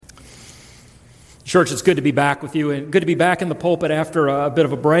Church, it's good to be back with you and good to be back in the pulpit after a bit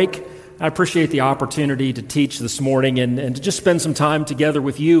of a break. I appreciate the opportunity to teach this morning and to just spend some time together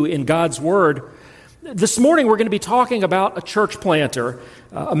with you in God's Word. This morning we're going to be talking about a church planter,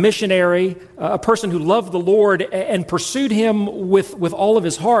 a missionary, a person who loved the Lord and pursued Him with all of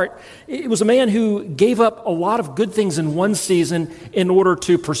his heart. It was a man who gave up a lot of good things in one season in order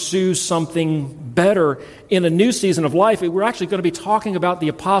to pursue something better in a new season of life. We're actually going to be talking about the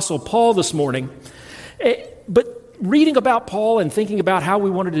Apostle Paul this morning. But reading about Paul and thinking about how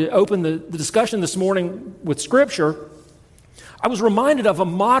we wanted to open the discussion this morning with Scripture, I was reminded of a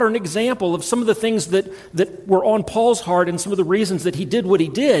modern example of some of the things that were on Paul's heart and some of the reasons that he did what he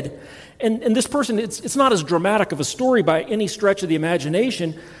did. And this person, it's not as dramatic of a story by any stretch of the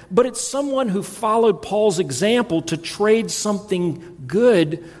imagination, but it's someone who followed Paul's example to trade something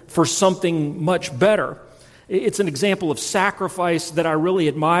good for something much better. It's an example of sacrifice that I really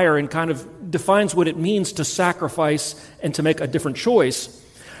admire and kind of defines what it means to sacrifice and to make a different choice.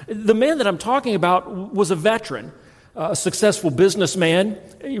 The man that I'm talking about was a veteran. A successful businessman.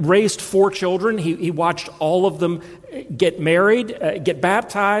 He raised 4 children. He watched all of them get married, get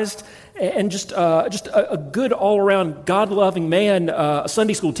baptized, and just a good all-around God-loving man, a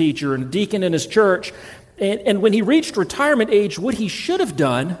Sunday school teacher and a deacon in his church. And when he reached retirement age, what he should have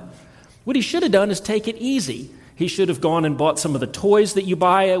done is take it easy. He should have gone and bought some of the toys that you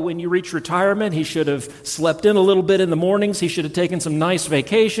buy when you reach retirement. He should have slept in a little bit in the mornings. He should have taken some nice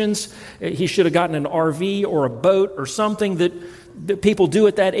vacations. He should have gotten an RV or a boat or something that people do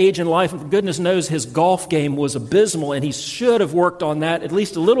at that age in life. And goodness knows his golf game was abysmal, and he should have worked on that at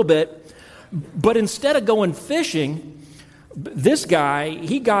least a little bit. But instead of going fishing, this guy,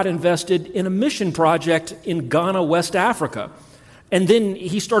 he got invested in a mission project in Ghana, West Africa. And then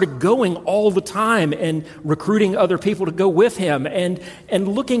he started going all the time and recruiting other people to go with him and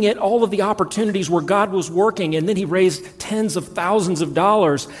looking at all of the opportunities where God was working. And then he raised tens of thousands of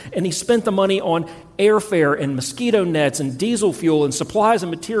dollars, and he spent the money on airfare and mosquito nets and diesel fuel and supplies and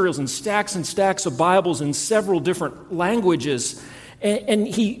materials and stacks of Bibles in several different languages. And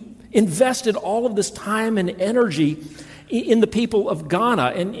he invested all of this time and energy in the people of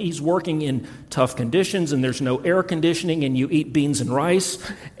Ghana, and he's working in tough conditions, and there's no air conditioning, and you eat beans and rice,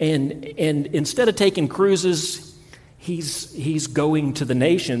 and instead of taking cruises, he's going to the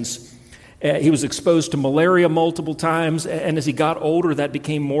nations. He was exposed to malaria multiple times, and as he got older, that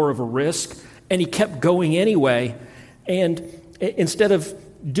became more of a risk, and he kept going anyway. And instead of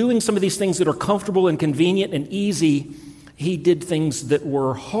doing some of these things that are comfortable and convenient and easy, he did things that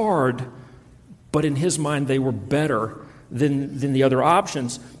were hard, but in his mind, they were better than the other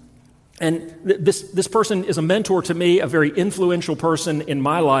options. And this person is a mentor to me, a very influential person in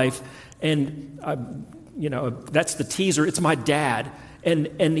my life. And, that's the teaser. It's my dad.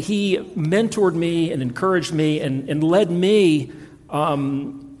 And he mentored me and encouraged me and led me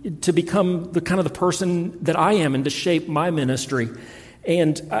to become the person that I am and to shape my ministry.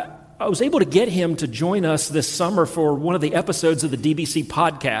 And I was able to get him to join us this summer for one of the episodes of the DBC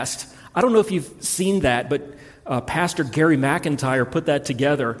podcast. I don't know if you've seen that, but Pastor Gary McIntyre put that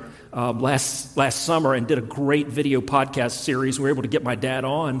together last summer and did a great video podcast series. We were able to get my dad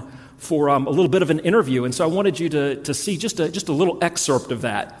on for a little bit of an interview, and so I wanted you to see just a little excerpt of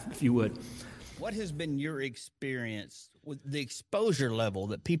that, if you would. What has been your experience with the exposure level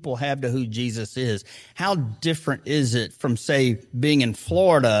that people have to who Jesus is? How different is it from, say, being in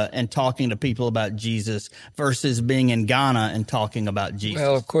Florida and talking to people about Jesus versus being in Ghana and talking about Jesus?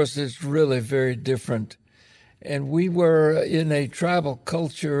 Well, of course, it's really very different. And we were in a tribal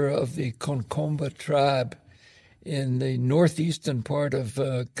culture of the Konkomba tribe in the northeastern part of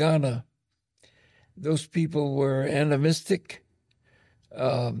Ghana. Those people were animistic.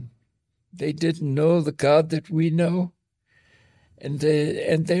 They didn't know the God that we know. And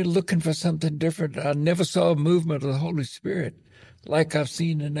they're looking for something different. I never saw a movement of the Holy Spirit like I've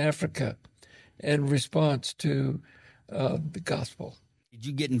seen in Africa in response to the gospel. Did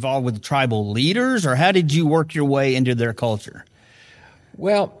you get involved with tribal leaders, or how did you work your way into their culture?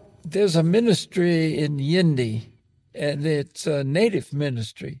 Well, there's a ministry in Yindi, and it's a native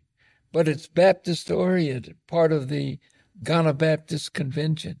ministry, but it's Baptist-oriented, part of the Ghana Baptist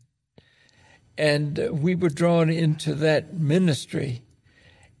Convention. And we were drawn into that ministry,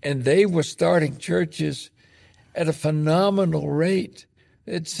 and they were starting churches at a phenomenal rate.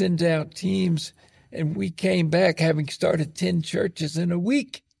 They'd send out teams, and we came back having started 10 churches in a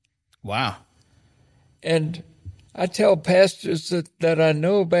week. Wow. And I tell pastors that I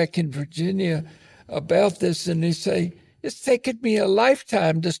know back in Virginia about this, and they say, it's taken me a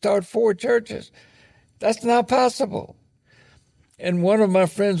lifetime to start 4 churches. That's not possible. And one of my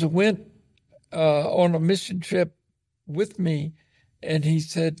friends went on a mission trip with me, and he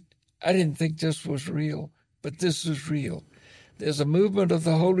said, I didn't think this was real, but this is real. There's a movement of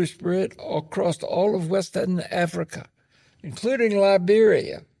the Holy Spirit across all of Western Africa, including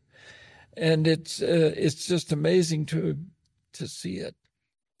Liberia. And it's just amazing to see it.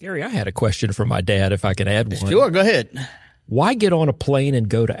 Gary, I had a question for my dad, if I can add one. Sure, go ahead. Why get on a plane and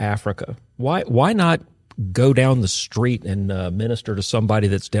go to Africa? Why not go down the street and minister to somebody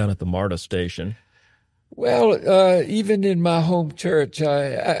that's down at the MARTA station? Well, even in my home church,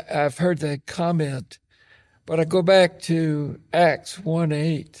 I've heard that comment, but I go back to Acts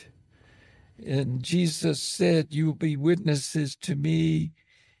 1:8, and Jesus said, "You will be witnesses to me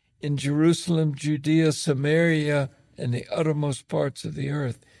in Jerusalem, Judea, Samaria, and the uttermost parts of the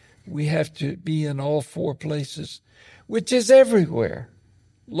earth." We have to be in all four places, which is everywhere,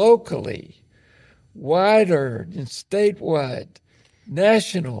 locally, wider and statewide,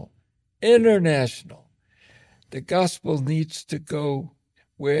 national, international. The gospel needs to go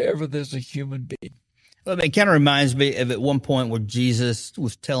wherever there's a human being. Well, it kind of reminds me of at one point where Jesus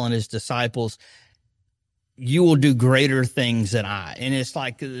was telling his disciples, you will do greater things than I. And it's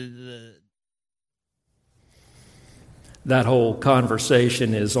like that whole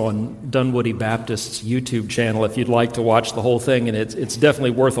conversation is on Dunwoody Baptist's YouTube channel if you'd like to watch the whole thing, and it's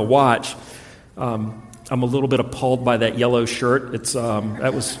definitely worth a watch. I'm a little bit appalled by that yellow shirt.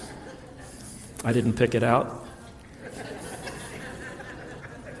 I didn't pick it out.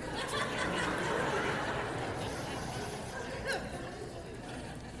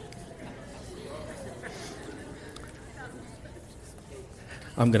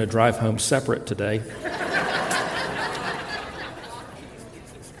 I'm going to drive home separate today.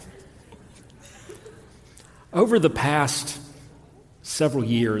 Over the past several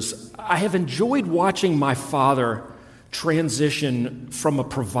years, I have enjoyed watching my father transition from a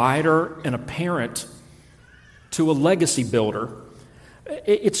provider and a parent to a legacy builder.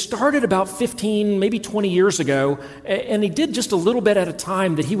 It started about 15, maybe 20 years ago, and he did just a little bit at a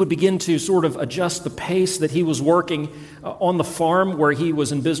time that he would begin to sort of adjust the pace that he was working on the farm where he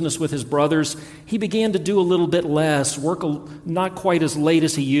was in business with his brothers. He began to do a little bit less, work not quite as late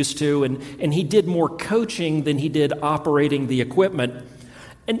as he used to, and he did more coaching than he did operating the equipment.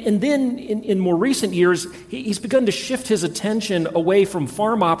 And then in more recent years, he's begun to shift his attention away from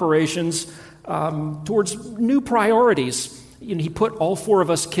farm operations towards new priorities. He put all four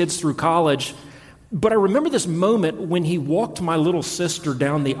of us kids through college, but I remember this moment when he walked my little sister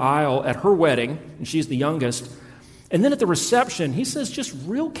down the aisle at her wedding, and she's the youngest, and then at the reception, he says, just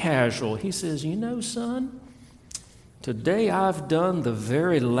real casual, he says, son, today I've done the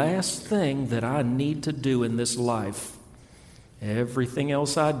very last thing that I need to do in this life. Everything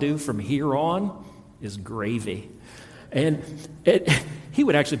else I do from here on is gravy. And he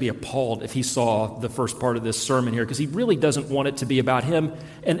would actually be appalled if he saw the first part of this sermon here, because he really doesn't want it to be about him.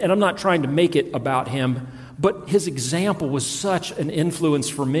 And I'm not trying to make it about him, but his example was such an influence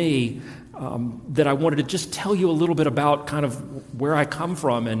for me that I wanted to just tell you a little bit about kind of where I come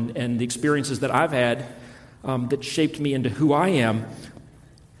from and the experiences that I've had that shaped me into who I am.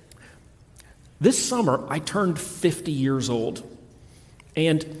 This summer, I turned 50 years old.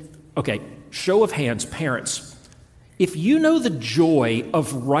 And, okay, show of hands, parents. If you know the joy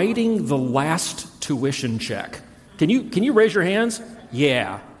of writing the last tuition check, can you raise your hands?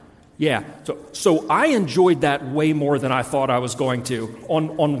 Yeah. So I enjoyed that way more than I thought I was going to.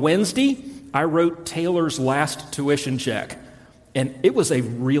 On Wednesday, I wrote Taylor's last tuition check, and it was a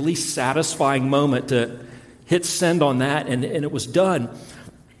really satisfying moment to hit send on that, and it was done.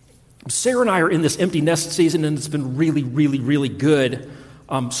 Sarah and I are in this empty nest season, and it's been really, really, really good.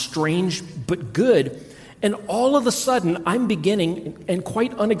 Strange, but good. And all of a sudden, I'm beginning, and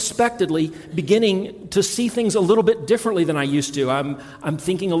quite unexpectedly, beginning to see things a little bit differently than I used to. I'm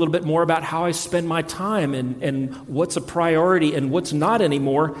thinking a little bit more about how I spend my time and what's a priority and what's not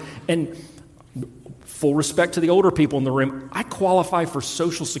anymore. And full respect to the older people in the room, I qualify for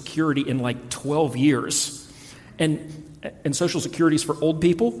Social Security in like 12 years. And Social Security is for old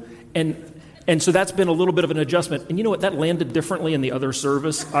people. And so that's been a little bit of an adjustment. And you know what? That landed differently in the other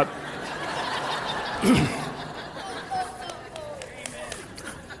service.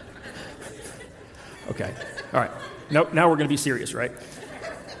 Okay. All right. Now we're going to be serious, right?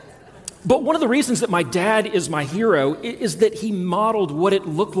 But one of the reasons that my dad is my hero is that he modeled what it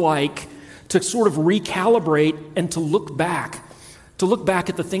looked like to sort of recalibrate and to look back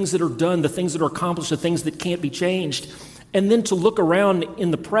at the things that are done, the things that are accomplished, the things that can't be changed, and then to look around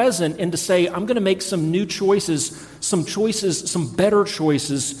in the present and to say, I'm going to make some new choices, some better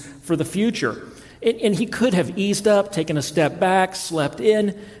choices for the future. And he could have eased up, taken a step back, slept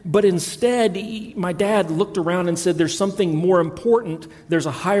in, but instead, my dad looked around and said, there's something more important, there's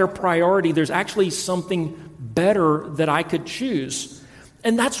a higher priority, there's actually something better that I could choose.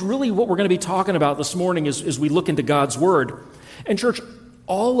 And that's really what we're going to be talking about this morning as we look into God's Word. And church,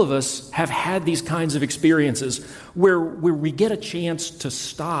 all of us have had these kinds of experiences where we get a chance to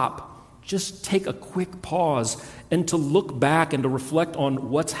stop, just take a quick pause, and to look back and to reflect on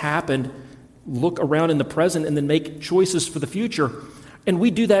what's happened, look around in the present, and then make choices for the future. And we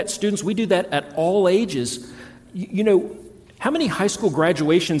do that, students, we do that at all ages. You know, how many high school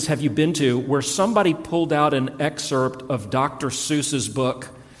graduations have you been to where somebody pulled out an excerpt of Dr. Seuss's book,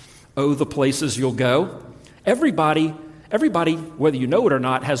 Oh, the Places You'll Go? Everybody, whether you know it or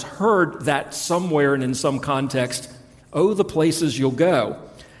not, has heard that somewhere and in some context, Oh, the Places You'll Go.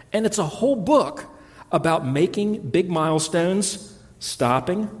 And it's a whole book about making big milestones,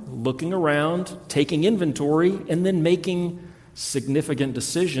 stopping, looking around, taking inventory, and then making significant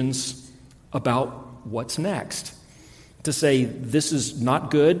decisions about what's next. To say, this is not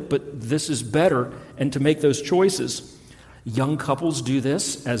good, but this is better, and to make those choices. Young couples do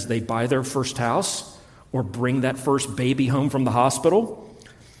this as they buy their first house or bring that first baby home from the hospital.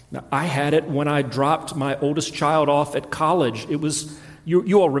 Now, I had it when I dropped my oldest child off at college. It was,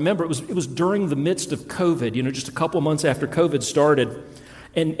 you all remember, it was during the midst of COVID, just a couple months after COVID started.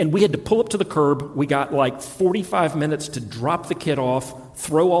 And we had to pull up to the curb. We got like 45 minutes to drop the kid off,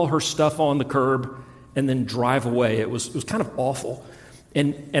 throw all her stuff on the curb, and then drive away. It was kind of awful.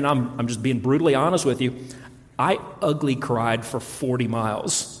 And I'm just being brutally honest with you. I ugly cried for 40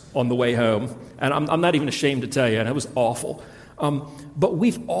 miles on the way home. And I'm not even ashamed to tell you, and it was awful. But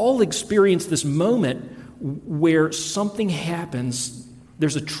we've all experienced this moment where something happens,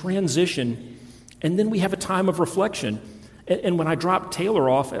 there's a transition, and then we have a time of reflection. And when I dropped Taylor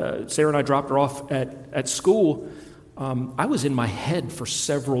off, Sarah and I dropped her off at school, I was in my head for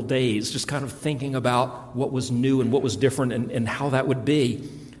several days, just kind of thinking about what was new and what was different and how that would be.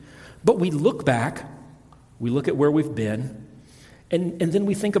 But we look back, we look at where we've been, and then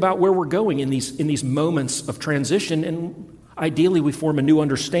we think about where we're going in these moments of transition, and ideally we form a new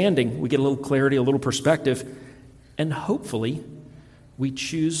understanding. We get a little clarity, a little perspective, and hopefully we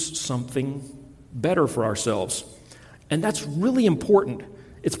choose something better for ourselves. And that's really important.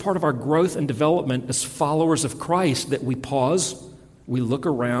 It's part of our growth and development as followers of Christ that we pause, we look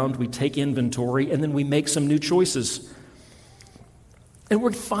around, we take inventory, and then we make some new choices. And we're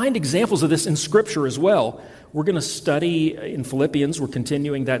going to find examples of this in Scripture as well. We're going to study in Philippians. We're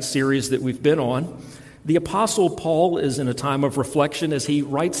continuing that series that we've been on. The Apostle Paul is in a time of reflection as he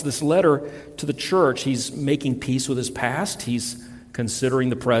writes this letter to the church. He's making peace with his past. He's considering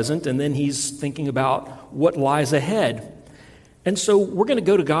the present, and then he's thinking about what lies ahead. And so we're going to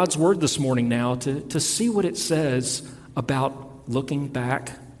go to God's Word this morning now to see what it says about looking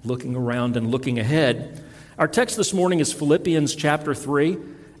back, looking around, and looking ahead. Our text this morning is Philippians chapter 3,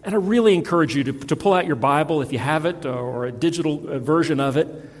 and I really encourage you to pull out your Bible if you have it, or a digital version of it.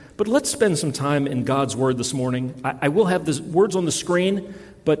 But let's spend some time in God's Word this morning. I will have the words on the screen,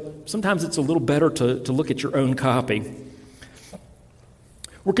 but sometimes it's a little better to look at your own copy.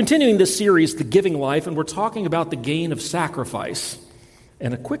 We're continuing this series, The Giving Life, and we're talking about the gain of sacrifice.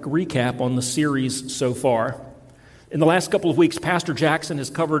 And a quick recap on the series so far. In the last couple of weeks, Pastor Jackson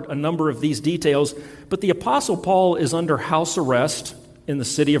has covered a number of these details, but the Apostle Paul is under house arrest in the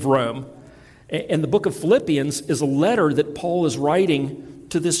city of Rome. And the book of Philippians is a letter that Paul is writing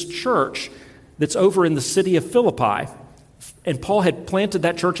to this church that's over in the city of Philippi. And Paul had planted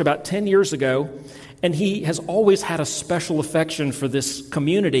that church about 10 years ago, and he has always had a special affection for this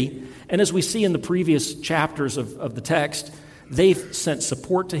community. And as we see in the previous chapters of the text, they've sent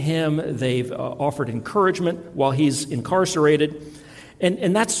support to him. They've offered encouragement while he's incarcerated.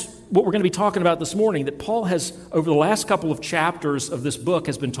 And that's what we're going to be talking about this morning, that Paul has, over the last couple of chapters of this book,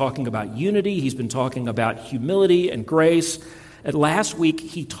 has been talking about unity. He's been talking about humility and grace. And last week,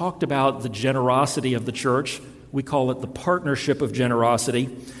 he talked about the generosity of the church. We call it the partnership of generosity,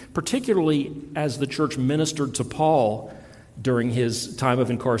 particularly as the church ministered to Paul during his time of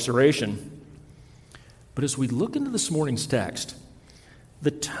incarceration. But as we look into this morning's text,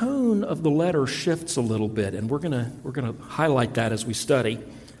 the tone of the letter shifts a little bit, and we're going to highlight that as we study.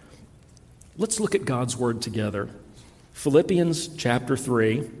 Let's look at God's Word together. Philippians chapter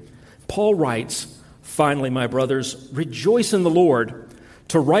 3, Paul writes, "Finally, my brothers, rejoice in the Lord.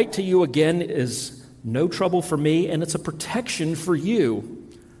 To write to you again is no trouble for me, and it's a protection for you.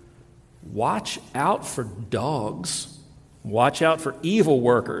 Watch out for dogs. Watch out for evil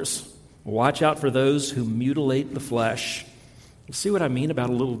workers. Watch out for those who mutilate the flesh. You see what I mean about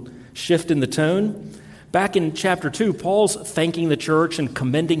a little shift in the tone? Back in chapter 2, Paul's thanking the church and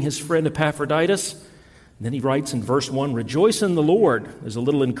commending his friend Epaphroditus. And then he writes in verse 1, rejoice in the Lord. There's a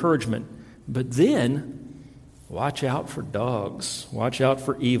little encouragement. But then, watch out for dogs. Watch out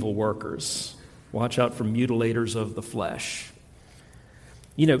for evil workers. Watch out for mutilators of the flesh.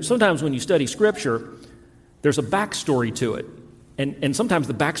 You know, sometimes when you study Scripture, there's a backstory to it. And sometimes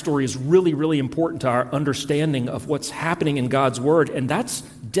the backstory is really, really important to our understanding of what's happening in God's Word, and that's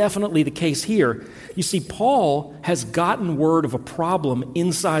definitely the case here. You see, Paul has gotten word of a problem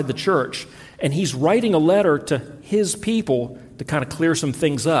inside the church, and he's writing a letter to his people to kind of clear some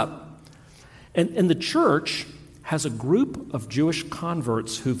things up. And the church has a group of Jewish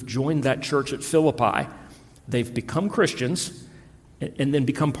converts who've joined that church at Philippi. They've become Christians and then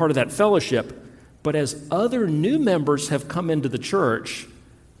become part of that fellowship. But as other new members have come into the church,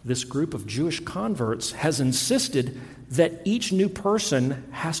 this group of Jewish converts has insisted that each new person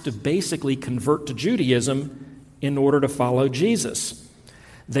has to basically convert to Judaism in order to follow Jesus.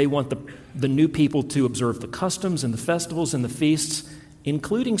 They want the new people to observe the customs and the festivals and the feasts,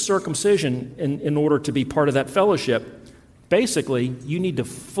 including circumcision, in order to be part of that fellowship. Basically, you need to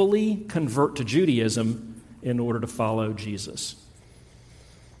fully convert to Judaism in order to follow Jesus.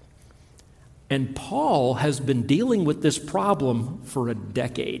 And Paul has been dealing with this problem for a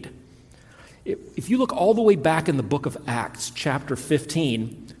decade. If you look all the way back in the book of Acts, chapter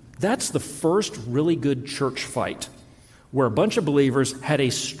 15, that's the first really good church fight where a bunch of believers had a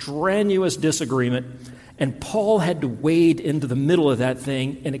strenuous disagreement, and Paul had to wade into the middle of that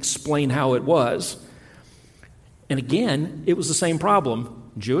thing and explain how it was. And again, it was the same problem.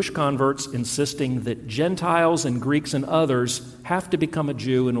 Jewish converts insisting that Gentiles and Greeks and others have to become a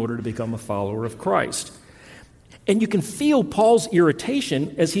Jew in order to become a follower of Christ. And you can feel Paul's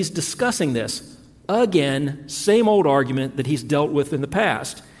irritation as he's discussing this. Again, same old argument that he's dealt with in the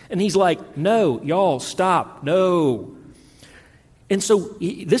past. And he's like, no, y'all, stop, no. And so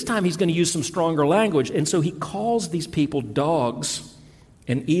this time he's going to use some stronger language. And so he calls these people dogs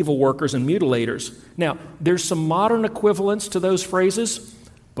and evil workers and mutilators. Now, there's some modern equivalents to those phrases,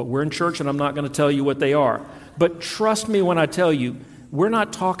 but we're in church and I'm not going to tell you what they are. But trust me when I tell you, we're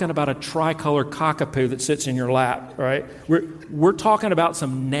not talking about a tricolor cockapoo that sits in your lap, right? We're talking about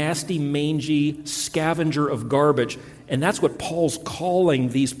some nasty, mangy scavenger of garbage. And that's what Paul's calling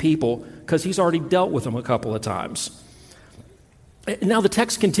these people because he's already dealt with them a couple of times. Now the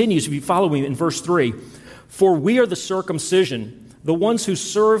text continues, if you follow me in verse 3. For we are the circumcision, the ones who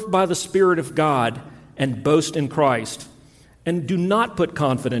serve by the Spirit of God and boast in Christ, and do not put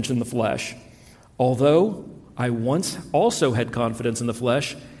confidence in the flesh. Although I once also had confidence in the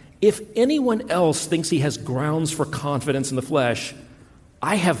flesh, if anyone else thinks he has grounds for confidence in the flesh,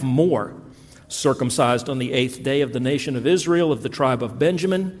 I have more. Circumcised on the 8th day of the nation of Israel, of the tribe of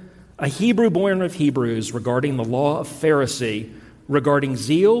Benjamin, a Hebrew born of Hebrews, regarding the law of Pharisee, regarding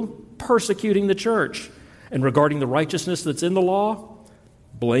zeal, persecuting the church, and regarding the righteousness that's in the law,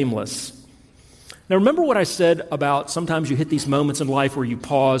 blameless. Now, remember what I said about sometimes you hit these moments in life where you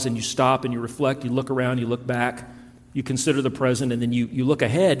pause and you stop and you reflect, you look around, you look back, you consider the present, and then you look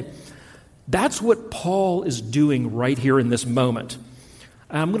ahead. That's what Paul is doing right here in this moment.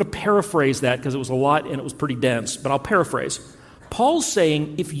 I'm going to paraphrase that because it was a lot and it was pretty dense, but I'll paraphrase. Paul's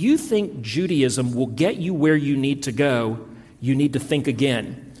saying, if you think Judaism will get you where you need to go, you need to think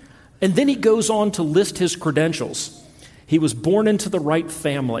again. And then he goes on to list his credentials. He was born into the right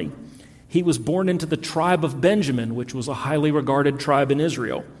family. He was born into the tribe of Benjamin, which was a highly regarded tribe in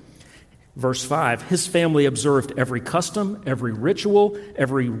Israel. Verse 5, his family observed every custom, every ritual,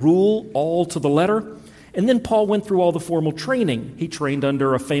 every rule, all to the letter. And then Paul went through all the formal training. He trained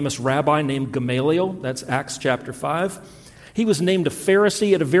under a famous rabbi named Gamaliel. That's Acts chapter 5. He was named a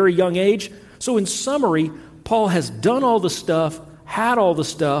Pharisee at a very young age. So in summary, Paul has done all the stuff, had all the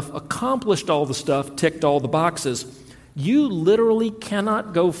stuff, accomplished all the stuff, ticked all the boxes. You literally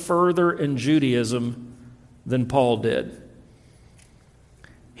cannot go further in Judaism than Paul did.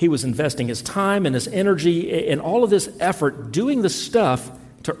 He was investing his time and his energy and all of this effort doing the stuff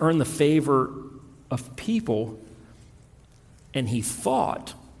to earn the favor of people, and he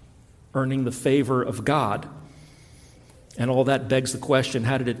thought earning the favor of God. And all that begs the question,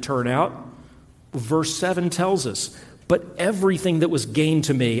 how did it turn out? Verse 7 tells us, but everything that was gained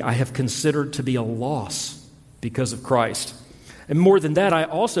to me I have considered to be a loss because of Christ. And more than that, I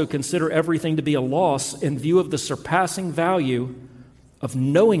also consider everything to be a loss in view of the surpassing value of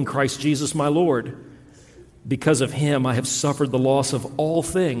knowing Christ Jesus my Lord. Because of him I have suffered the loss of all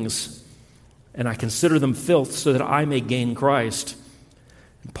things, and I consider them filth so that I may gain Christ.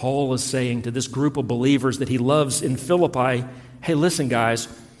 And Paul is saying to this group of believers that he loves in Philippi, hey, listen, guys,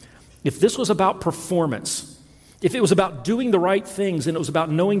 if this was about performance, if it was about doing the right things and it was about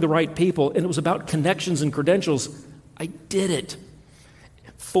knowing the right people and it was about connections and credentials, I did it.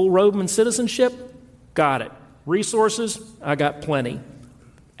 Full Roman citizenship, got it. Resources, I got plenty.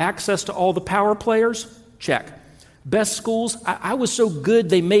 Access to all the power players, check. Best schools, I was so good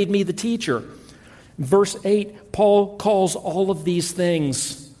they made me the teacher. Verse 8, Paul calls all of these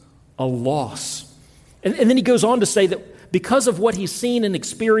things a loss. And then he goes on to say that because of what he's seen and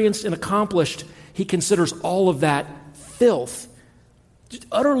experienced and accomplished, he considers all of that filth, just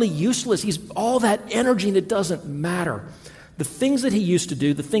utterly useless. He's all that energy and it doesn't matter. The things that he used to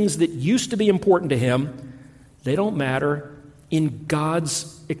do, the things that used to be important to him, they don't matter in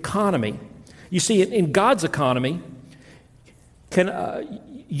God's economy. You see, in God's economy,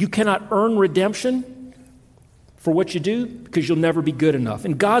 you cannot earn redemption for what you do because you'll never be good enough.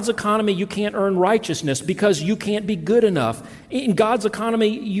 In God's economy, you can't earn righteousness because you can't be good enough. In God's economy,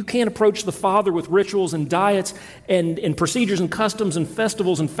 you can't approach the Father with rituals and diets and procedures and customs and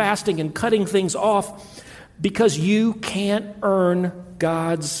festivals and fasting and cutting things off because you can't earn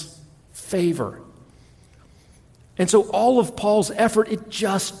God's favor. And so all of Paul's effort, it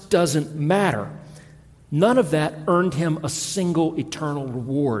just doesn't matter. None of that earned him a single eternal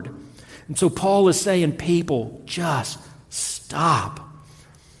reward. And so Paul is saying, people, just stop.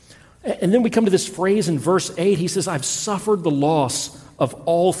 And then we come to this phrase in verse 8. He says, I've suffered the loss of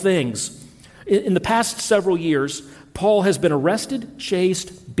all things. In the past several years, Paul has been arrested,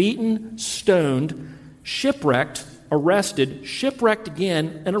 chased, beaten, stoned, shipwrecked, arrested, shipwrecked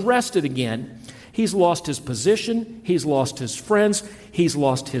again, and arrested again. He's lost his position, he's lost his friends, he's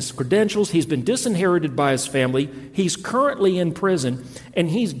lost his credentials, he's been disinherited by his family, he's currently in prison, and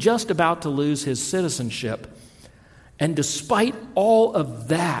he's just about to lose his citizenship. And despite all of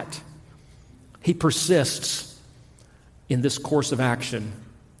that, he persists in this course of action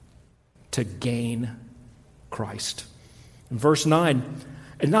to gain Christ. In verse 9,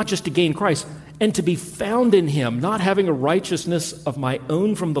 and not just to gain Christ, and to be found in him, not having a righteousness of my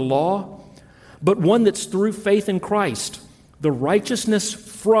own from the law, but one that's through faith in Christ, the righteousness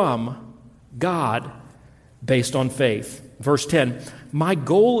from God based on faith. Verse 10, my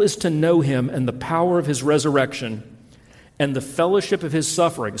goal is to know him and the power of his resurrection and the fellowship of his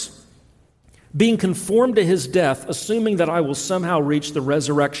sufferings, being conformed to his death, assuming that I will somehow reach the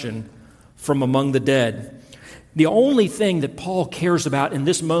resurrection from among the dead. The only thing that Paul cares about in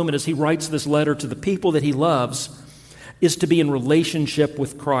this moment as he writes this letter to the people that he loves is to be in relationship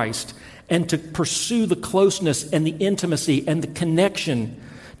with Christ and to pursue the closeness and the intimacy and the connection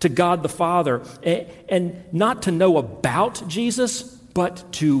to God the Father, and not to know about Jesus, but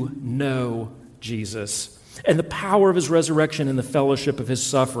to know Jesus and the power of his resurrection and the fellowship of his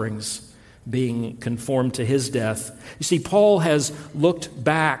sufferings, being conformed to his death. You see, Paul has looked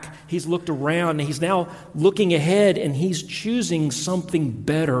back, he's looked around, and he's now looking ahead, and he's choosing something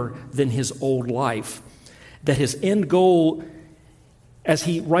better than his old life. That his end goal, as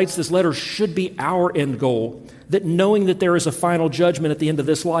he writes this letter, should be our end goal. That knowing that there is a final judgment at the end of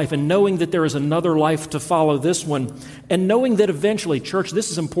this life, and knowing that there is another life to follow this one, and knowing that eventually, church,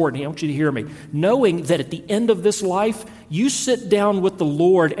 this is important, I want you to hear me, knowing that at the end of this life, you sit down with the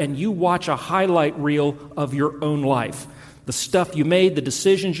Lord and you watch a highlight reel of your own life. The stuff you made, the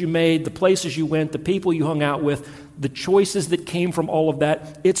decisions you made, the places you went, the people you hung out with, the choices that came from all of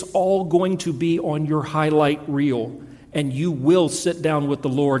that, it's all going to be on your highlight reel. And you will sit down with the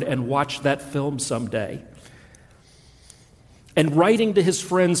Lord and watch that film someday. And writing to his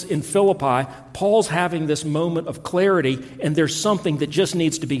friends in Philippi, Paul's having this moment of clarity, and there's something that just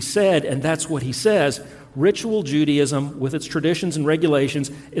needs to be said, and that's what he says. Ritual Judaism, with its traditions and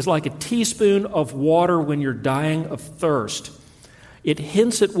regulations, is like a teaspoon of water when you're dying of thirst. It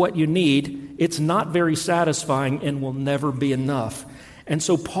hints at what you need. It's not very satisfying and will never be enough. And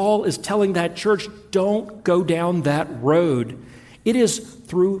so Paul is telling that church, don't go down that road. It is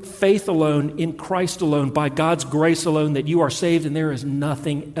through faith alone, in Christ alone, by God's grace alone that you are saved, and there is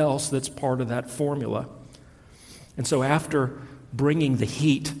nothing else that's part of that formula. And so after bringing the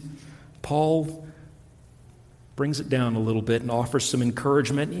heat, Paul brings it down a little bit and offers some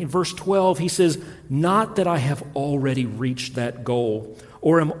encouragement. In verse 12, he says, not that I have already reached that goal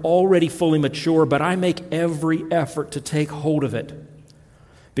or am already fully mature, but I make every effort to take hold of it,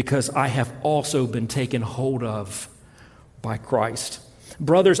 because I have also been taken hold of by Christ.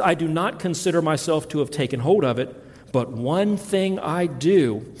 Brothers, I do not consider myself to have taken hold of it, but one thing I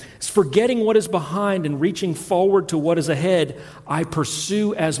do is, forgetting what is behind and reaching forward to what is ahead, I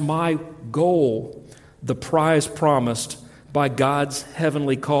pursue as my goal the prize promised by God's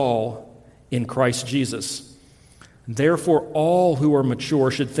heavenly call in Christ Jesus. Therefore, all who are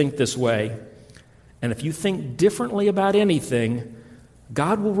mature should think this way. And if you think differently about anything,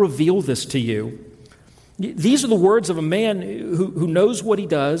 God will reveal this to you. These are the words of a man who knows what he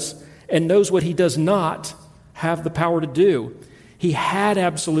does and knows what he does not have the power to do. He had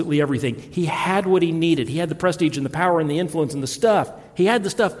absolutely everything. He had what he needed. He had the prestige and the power and the influence and the stuff. He had the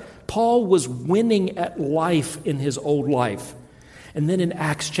stuff. Paul was winning at life in his old life. And then in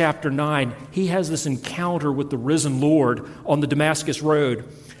Acts chapter 9, he has this encounter with the risen Lord on the Damascus Road.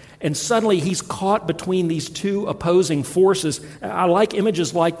 And suddenly he's caught between these two opposing forces. I like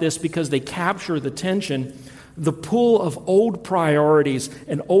images like this because they capture the tension, the pull of old priorities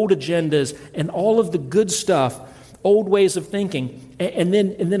and old agendas and all of the good stuff, old ways of thinking. And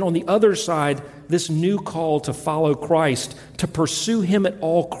then on the other side, this new call to follow Christ, to pursue him at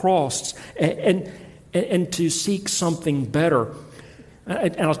all costs and to seek something better.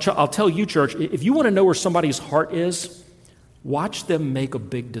 And I'll tell you, church, if you want to know where somebody's heart is, watch them make a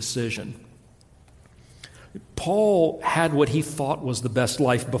big decision. Paul had what he thought was the best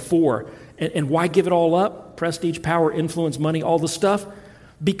life before. And why give it all up? Prestige, power, influence, money, all the stuff?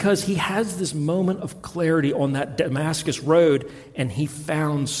 Because he has this moment of clarity on that Damascus road, and he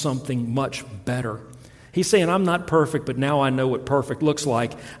found something much better. He's saying, I'm not perfect, but now I know what perfect looks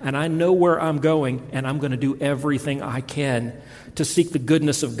like, and I know where I'm going, and I'm going to do everything I can to seek the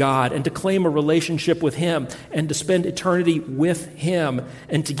goodness of God and to claim a relationship with him and to spend eternity with him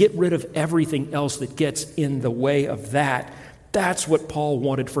and to get rid of everything else that gets in the way of that. That's what Paul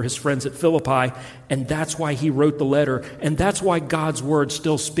wanted for his friends at Philippi, and that's why he wrote the letter, and that's why God's word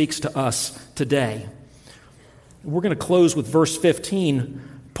still speaks to us today. We're going to close with verse 15.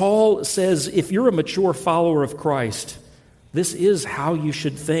 Paul says, if you're a mature follower of Christ, this is how you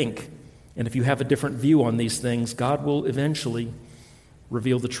should think. And if you have a different view on these things, God will eventually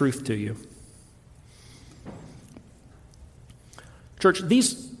reveal the truth to you. Church,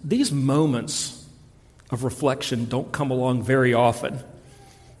 these moments of reflection don't come along very often.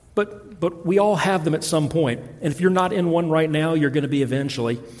 But we all have them at some point. And if you're not in one right now, you're going to be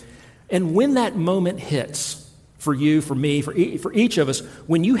eventually. And when that moment hits, for you, for me, for each of us,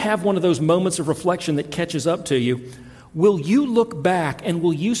 when you have one of those moments of reflection that catches up to you, will you look back and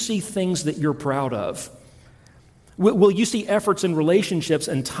will you see things that you're proud of? Will you see efforts in relationships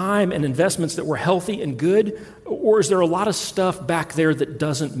and time and investments that were healthy and good? Or is there a lot of stuff back there that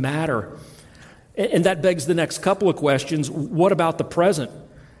doesn't matter? And that begs the next couple of questions. What about the present?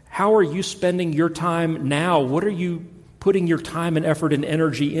 How are you spending your time now? What are you putting your time and effort and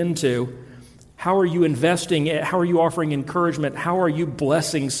energy into? How are you investing? How are you offering encouragement? How are you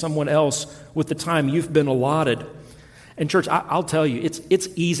blessing someone else with the time you've been allotted? And church, I'll tell you, it's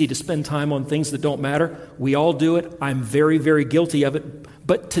easy to spend time on things that don't matter. We all do it. I'm very, very guilty of it.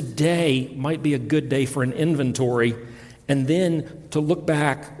 But today might be a good day for an inventory, and then to look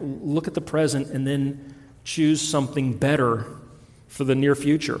back, look at the present, and then choose something better for the near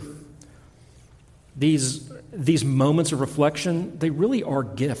future. These moments of reflection, they really are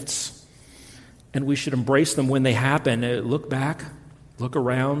gifts. And we should embrace them when they happen. Look back, look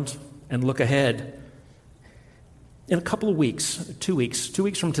around, and look ahead. In a couple of weeks, 2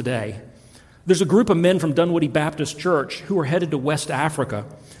 weeks from today, there's a group of men from Dunwoody Baptist Church who are headed to West Africa.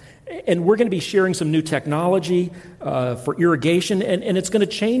 And we're going to be sharing some new technology for irrigation, and it's going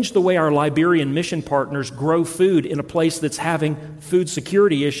to change the way our Liberian mission partners grow food in a place that's having food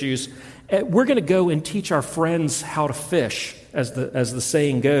security issues. We're going to go and teach our friends how to fish, as the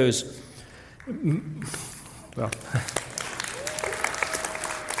saying goes. Well,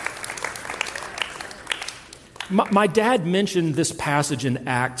 my dad mentioned this passage in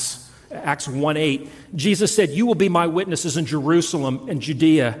Acts 1:8. Jesus said, "You will be my witnesses in Jerusalem and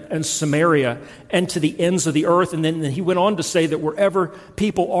Judea and Samaria and to the ends of the earth." And then he went on to say that wherever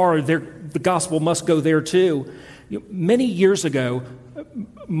people are, the gospel must go there too. Many years ago,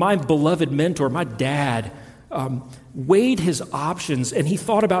 my beloved mentor, my dad, weighed his options, and he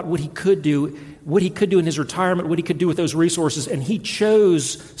thought about what he could do in his retirement, what he could do with those resources, and he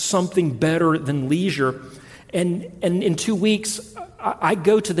chose something better than leisure. And in 2 weeks, I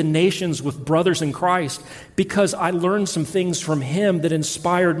go to the nations with brothers in Christ because I learned some things from him that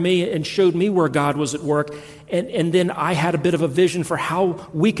inspired me and showed me where God was at work. And then I had a bit of a vision for how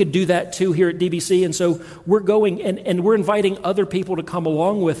we could do that too here at DBC. And so we're going and we're inviting other people to come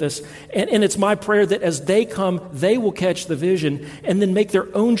along with us. And it's my prayer that as they come, they will catch the vision and then make their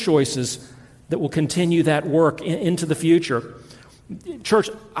own choices that will continue that work into the future. Church,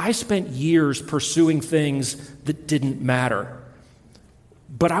 I spent years pursuing things that didn't matter.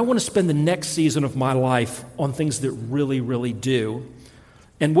 But I want to spend the next season of my life on things that really, really do.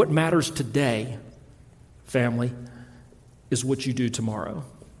 And what matters today, family, is what you do tomorrow.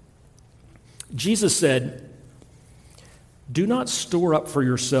 Jesus said, "Do not store up for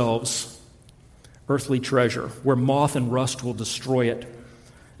yourselves earthly treasure, where moth and rust will destroy it,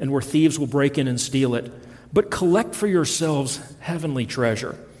 and where thieves will break in and steal it. But collect for yourselves heavenly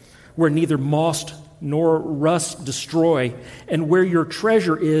treasure, where neither moth nor rust destroy, and where your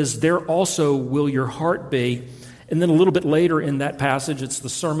treasure is, there also will your heart be." And then a little bit later in that passage, it's the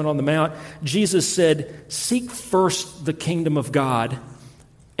Sermon on the Mount, Jesus said, "Seek first the kingdom of God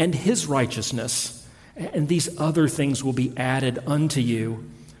and his righteousness, and these other things will be added unto you."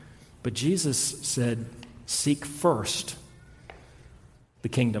 But Jesus said, "Seek first the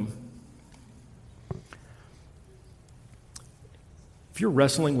kingdom." If you're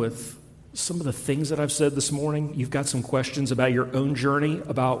wrestling with some of the things that I've said this morning, you've got some questions about your own journey,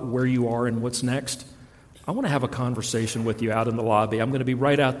 about where you are and what's next, I want to have a conversation with you out in the lobby. I'm going to be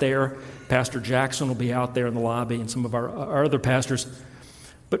right out there. Pastor Jackson will be out there in the lobby, and some of our other pastors.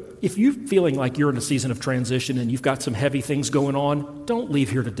 But if you're feeling like you're in a season of transition and you've got some heavy things going on, don't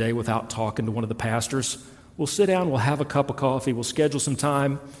leave here today without talking to one of the pastors. We'll sit down, we'll have a cup of coffee, we'll schedule some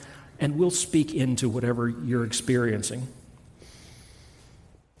time, and we'll speak into whatever you're experiencing.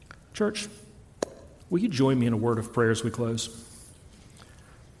 Church, will you join me in a word of prayer as we close?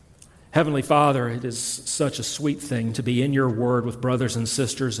 Heavenly Father, it is such a sweet thing to be in your word with brothers and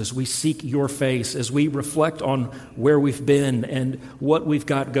sisters as we seek your face, as we reflect on where we've been and what we've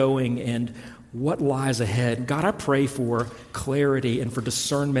got going and what lies ahead. God, I pray for clarity and for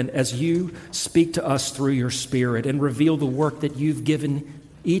discernment as you speak to us through your Spirit and reveal the work that you've given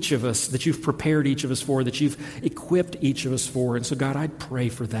each of us, that you've prepared each of us for, that you've equipped each of us for. And so, God, I pray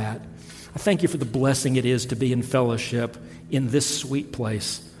for that. I thank you for the blessing it is to be in fellowship in this sweet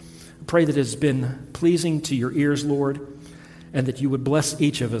place. I pray that it has been pleasing to your ears, Lord, and that you would bless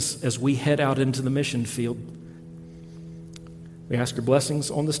each of us as we head out into the mission field. We ask your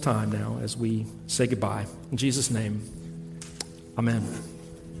blessings on this time now as we say goodbye. In Jesus' name, amen.